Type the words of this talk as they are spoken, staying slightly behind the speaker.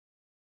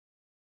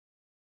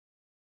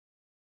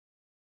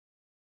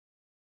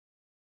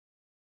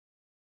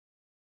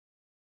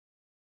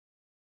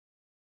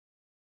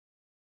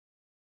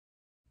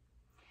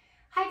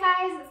Hi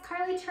guys, it's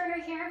Carly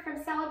Turner here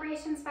from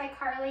Celebrations by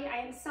Carly. I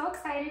am so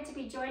excited to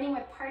be joining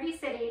with Party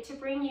City to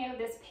bring you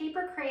this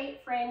Paper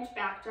Crepe Fringe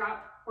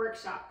Backdrop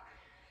workshop.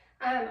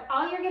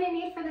 All you're going to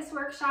need for this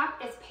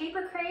workshop is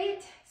paper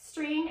crate,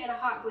 string, and a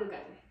hot glue gun.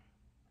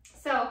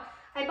 So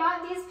I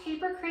bought these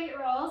paper crate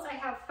rolls. I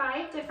have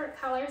 5 different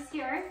colors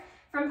here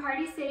from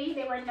Party City.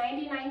 They were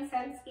 99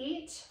 cents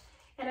each,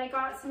 and I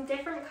got some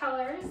different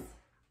colors.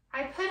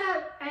 I put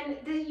up, and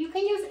you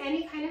can use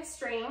any kind of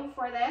string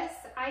for this.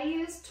 I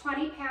used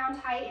 20-pound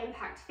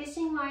high-impact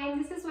fishing line.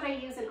 This is what I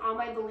use in all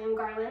my balloon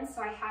garlands,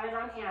 so I had it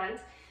on hand.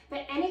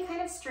 But any kind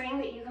of string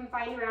that you can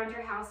find around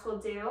your house will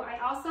do. I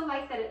also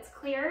like that it's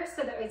clear,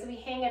 so that as we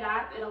hang it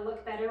up, it'll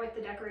look better with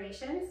the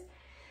decorations.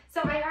 So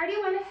I already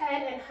went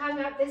ahead and hung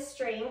up this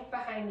string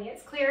behind me.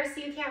 It's clear,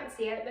 so you can't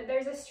see it, but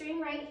there's a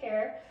string right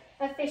here,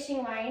 a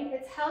fishing line.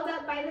 It's held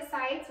up by the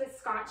sides with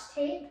Scotch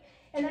tape.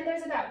 And then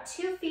there's about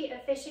 2 feet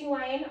of fishing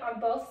line on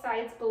both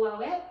sides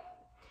below it.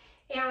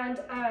 And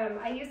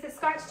I use the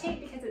Scotch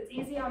tape because it's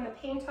easy on the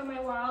paint on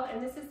my wall,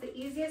 and this is the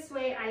easiest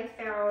way I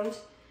found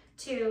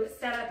to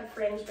set up a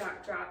fringe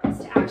backdrop, is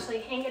to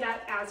actually hang it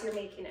up as you're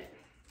making it.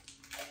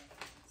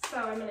 So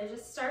I'm going to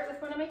just start with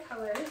one of my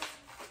colors.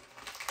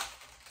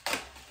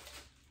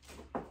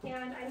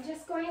 And I'm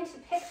just going to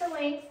pick the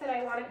length that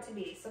I want it to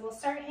be. So we'll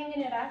start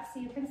hanging it up so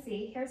you can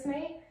see. Here's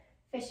my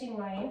fishing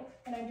line,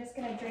 and I'm just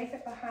going to drape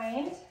it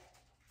behind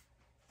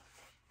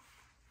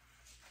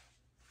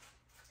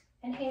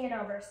and hang it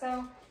over.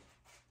 So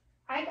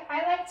I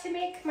like to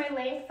make my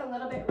length a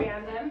little bit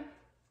random.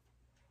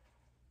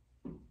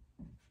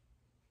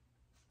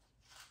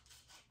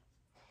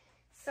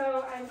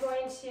 So I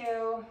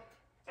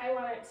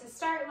want it to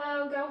start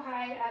low, go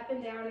high, up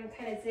and down, and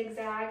kind of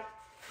zigzag,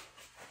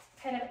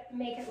 kind of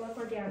make it look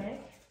organic.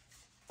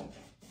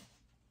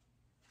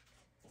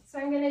 So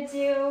I'm gonna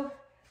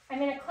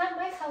clump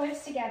my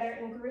colors together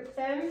and group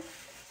them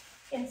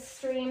in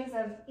streams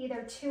of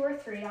either 2 or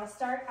 3. I'll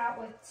start out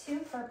with 2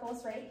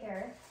 purples right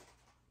here.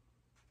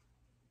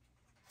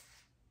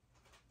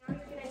 Now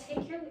you're going to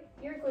take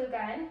your glue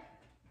gun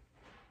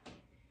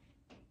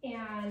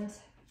and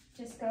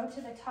just go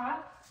to the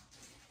top,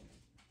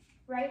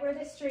 right where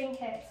the string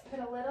hits, put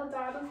a little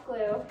dab of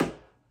glue,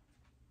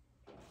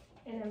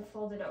 and then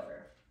fold it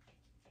over.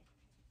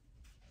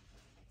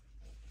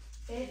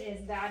 It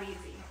is that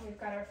easy. We've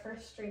got our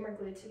first streamer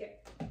glued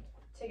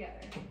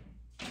together.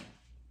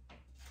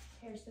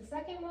 Here's the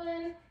second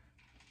one.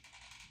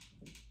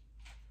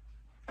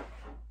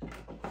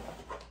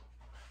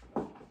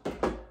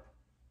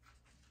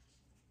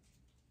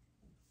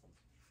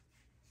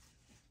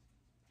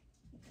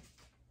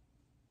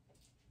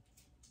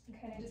 You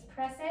kind of just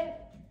press it,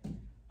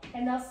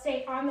 and they'll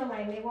stay on the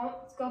line. They won't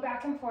go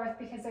back and forth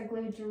because they're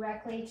glued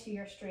directly to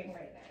your string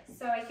right there.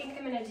 So I think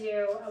I'm going to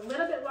do a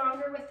little bit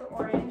longer with the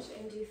orange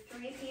and do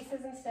 3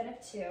 pieces instead of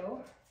 2.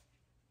 I'll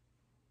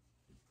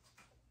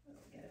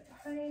get it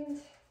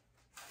behind.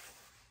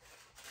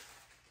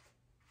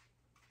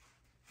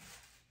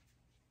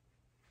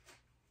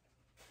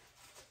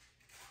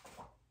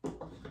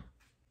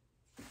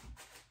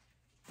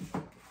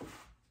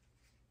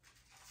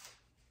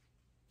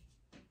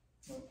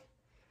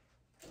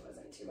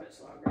 Too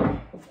much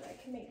longer, but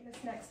I can make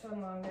this next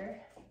one longer.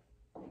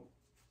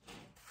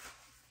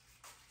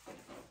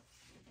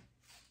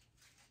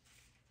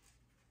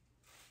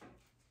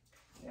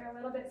 They're a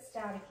little bit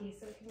staticky,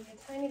 so it can be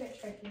a tiny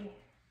bit tricky.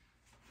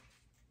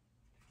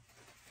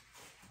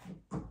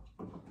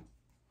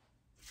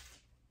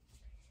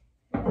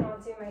 And then I'll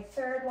do my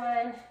third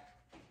one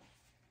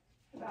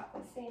about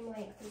the same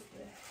length as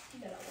the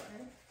middle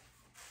one.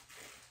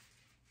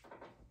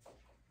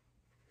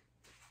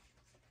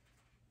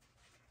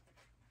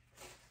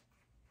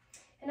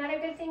 Another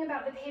good thing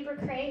about the paper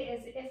crate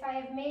is if I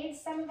have made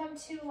some of them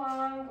too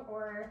long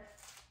or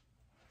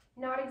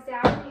not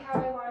exactly how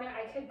I want it,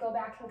 I could go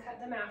back and cut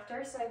them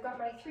after. So I've got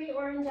my 3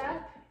 orange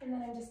up, and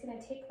then I'm just going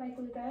to take my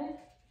glue gun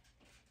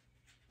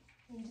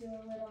and do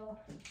a little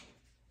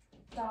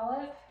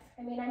dollop.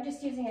 I mean, I'm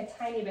just using a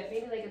tiny bit,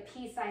 maybe like a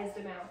pea-sized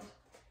amount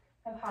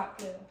of hot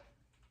glue.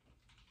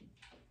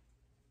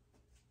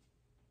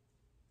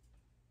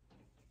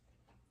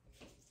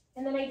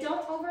 And then I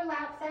don't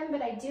overlap them,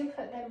 but I do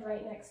put them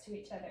right next to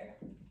each other.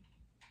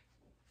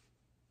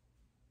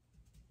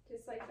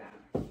 Just like that.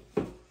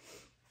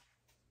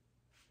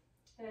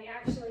 And I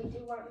actually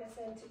do want this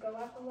end to go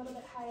up a little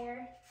bit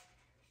higher.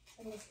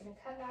 So I'm just going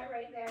to cut that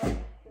right there. And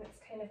it's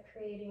kind of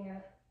creating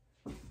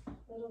a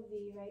little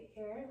V right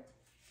here.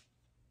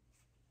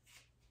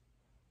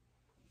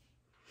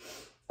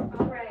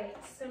 All right,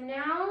 so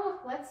now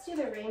let's do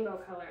the rainbow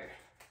color.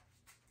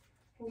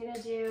 I'm going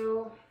to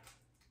do,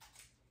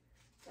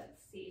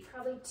 let's see,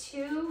 probably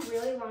 2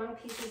 really long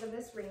pieces of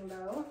this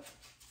rainbow.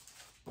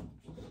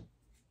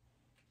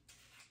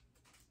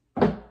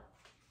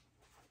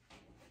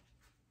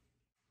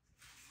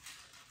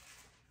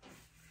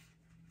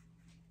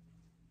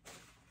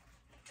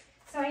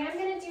 So I am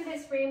going to do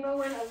this rainbow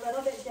one a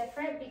little bit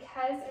different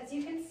because, as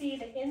you can see,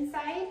 the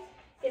inside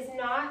is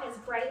not as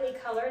brightly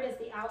colored as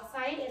the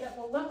outside, and it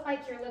will look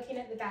like you're looking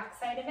at the back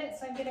side of it.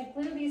 So I'm going to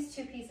glue these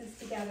two pieces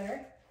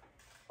together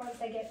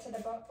once I get to the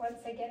once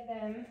I get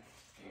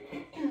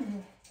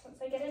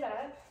it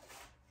up.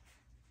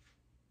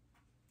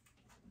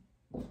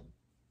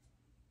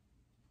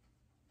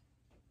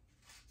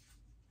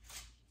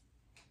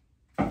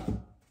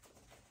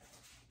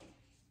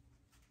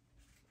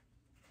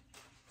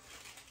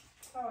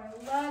 Oh, I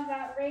love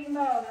that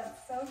rainbow.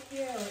 That's so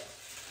cute.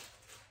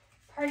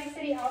 Party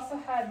City also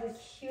had the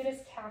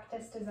cutest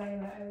cactus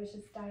design that I was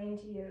just dying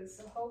to use.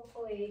 So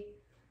hopefully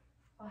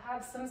I'll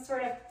have some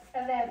sort of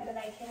event that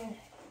I can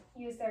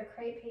use their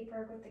crepe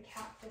paper with the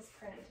cactus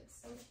print. It's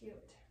so cute.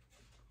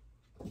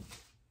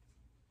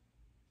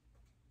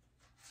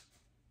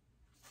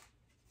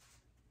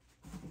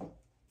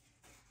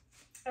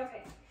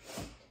 Okay,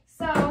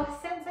 so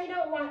since I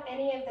don't want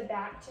any of the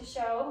back to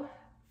show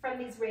from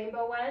these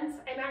rainbow ones,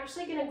 I'm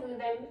actually going to glue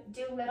them,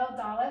 do little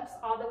dollops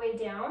all the way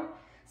down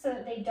so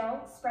that they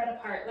don't spread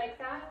apart like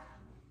that.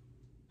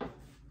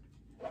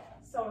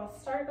 So I'll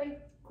start by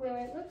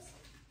gluing, oops.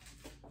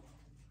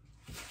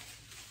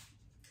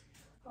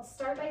 I'll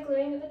start by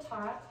gluing at the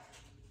top.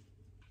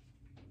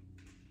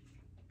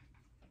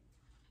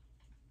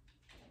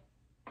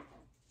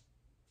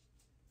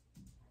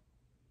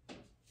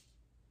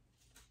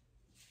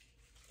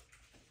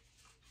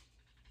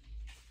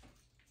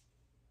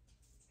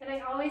 And I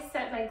always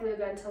set my glue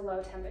gun to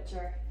low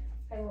temperature.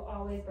 I will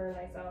always burn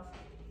myself.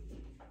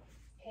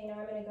 Okay, now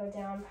I'm going to go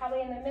down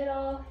probably in the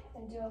middle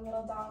and do a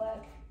little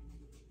dollop.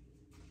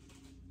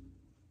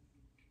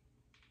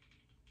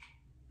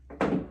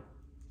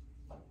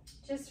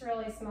 Just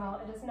really small.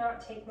 It does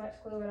not take much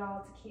glue at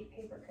all to keep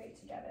paper crepe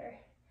together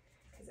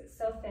because it's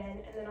so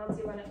thin. And then I'll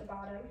do one at the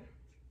bottom.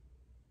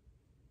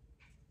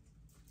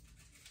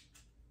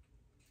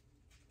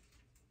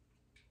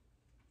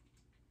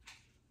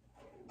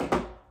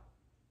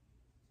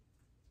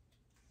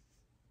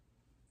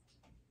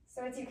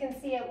 So as you can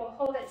see, it will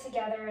hold it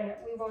together and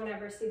we won't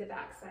ever see the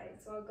back side.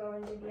 So I'll go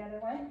and do the other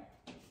one.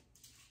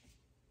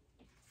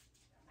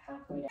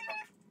 Halfway down.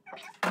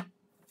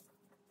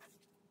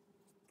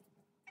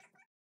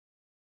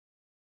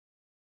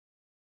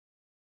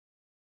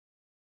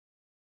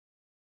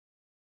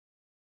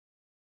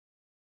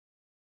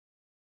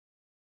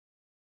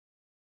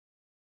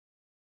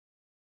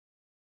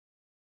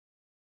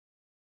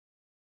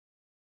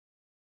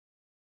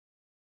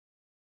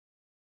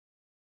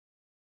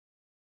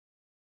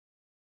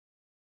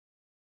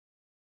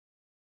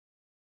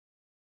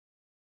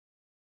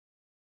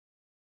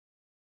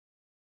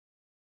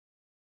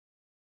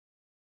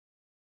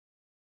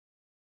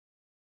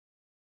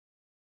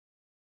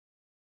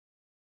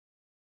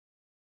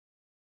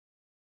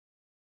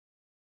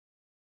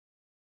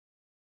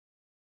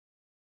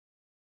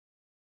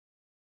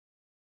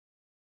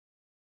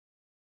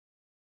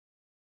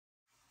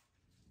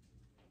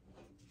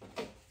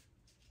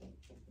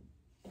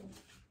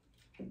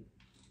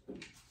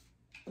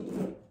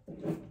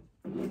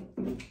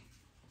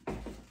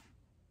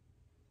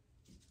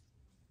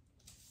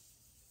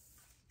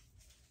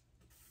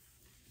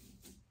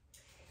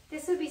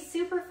 This would be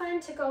super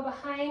fun to go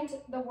behind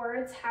the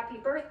words happy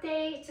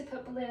birthday, to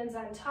put balloons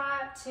on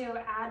top,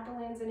 to add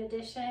balloons in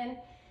addition.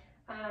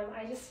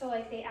 I just feel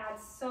like they add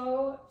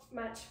so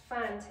much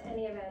fun to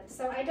any event.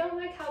 So I don't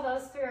like how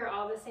those three are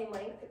all the same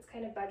length. It's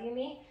kind of bugging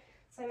me.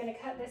 So I'm going to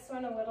cut this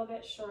one a little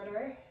bit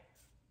shorter.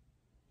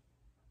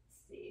 Let's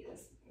see,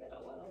 this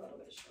middle one a little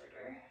bit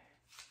shorter.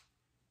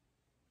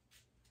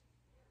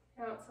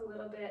 Now it's a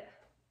little bit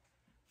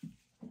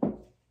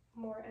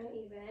more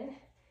uneven.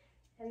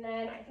 And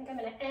then I think I'm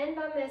going to end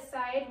on this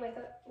side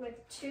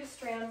with 2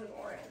 strands of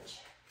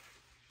orange.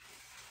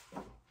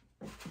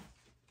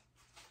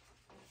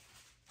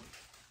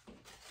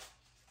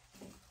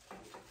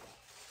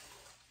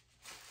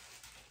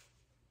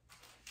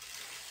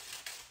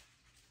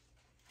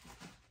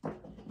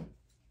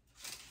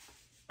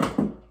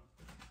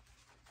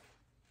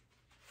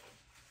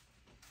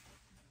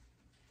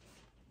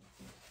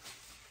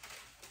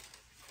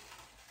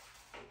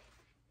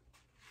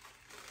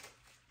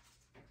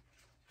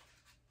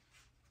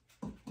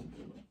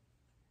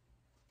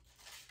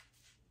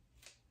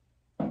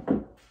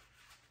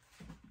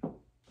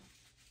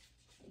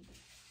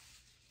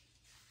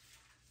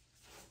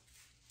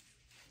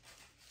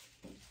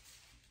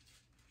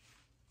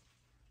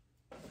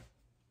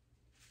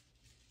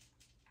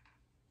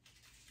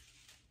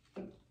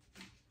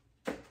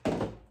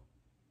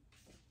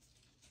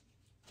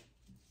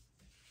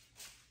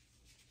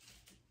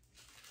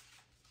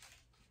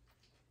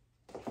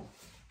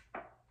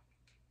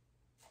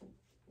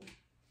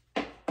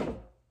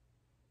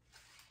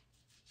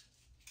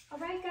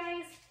 Alright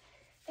guys,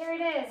 there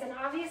it is, and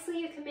obviously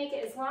you can make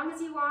it as long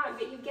as you want,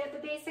 but you get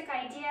the basic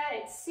idea.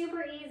 It's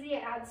super easy,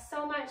 it adds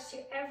so much to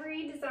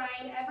every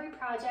design, every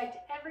project,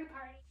 every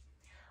party.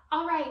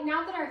 Alright,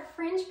 now that our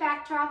fringe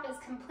backdrop is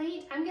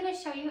complete, I'm going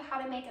to show you how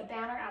to make a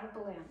banner out of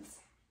balloons.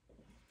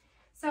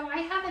 So I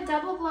have a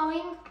double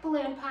blowing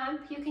balloon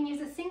pump, you can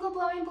use a single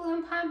blowing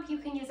balloon pump, you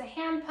can use a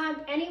hand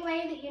pump, any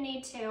way that you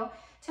need to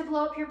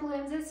blow up your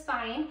balloons is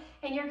fine.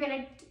 And you're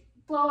gonna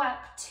blow up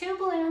 2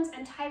 balloons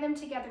and tie them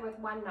together with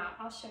 1 knot.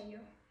 I'll show you.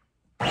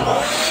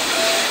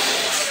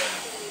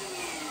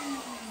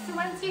 So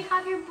once you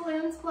have your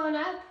balloons blown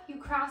up, you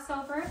cross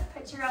over,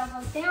 put your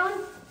elbows down,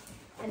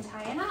 and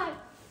tie a knot.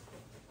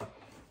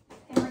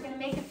 And we're gonna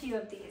make a few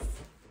of these.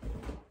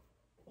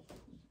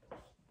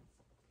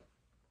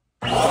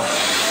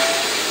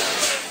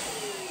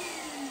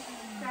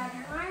 Grab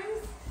your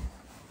arms,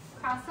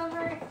 cross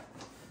over,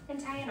 and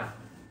tie a knot.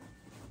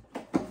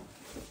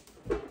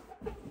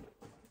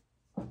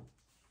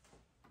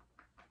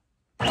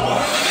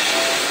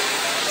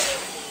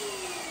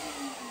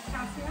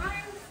 Cross your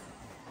arms,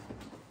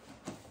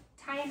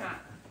 tie a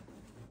knot.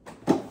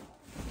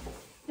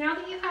 Now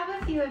that you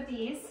have a few of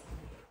these,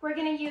 we're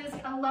going to use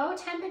a low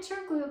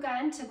temperature glue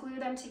gun to glue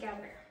them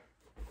together.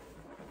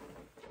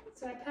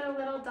 So I put a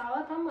little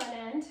dollop on one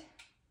end.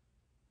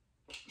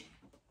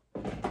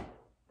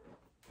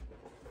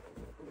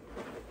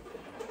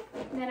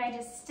 And then I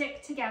just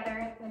stick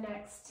together the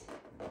next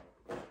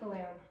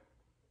balloon.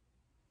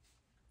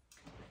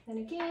 Then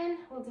again,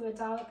 we'll do a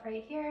dollop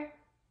right here.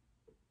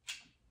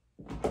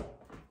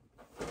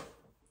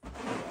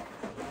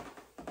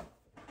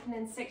 And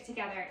then stick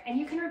together. And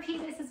you can repeat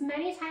this as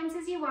many times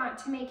as you want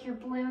to make your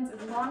balloons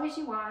as long as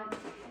you want.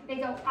 They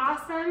go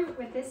awesome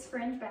with this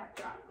fringe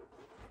backdrop.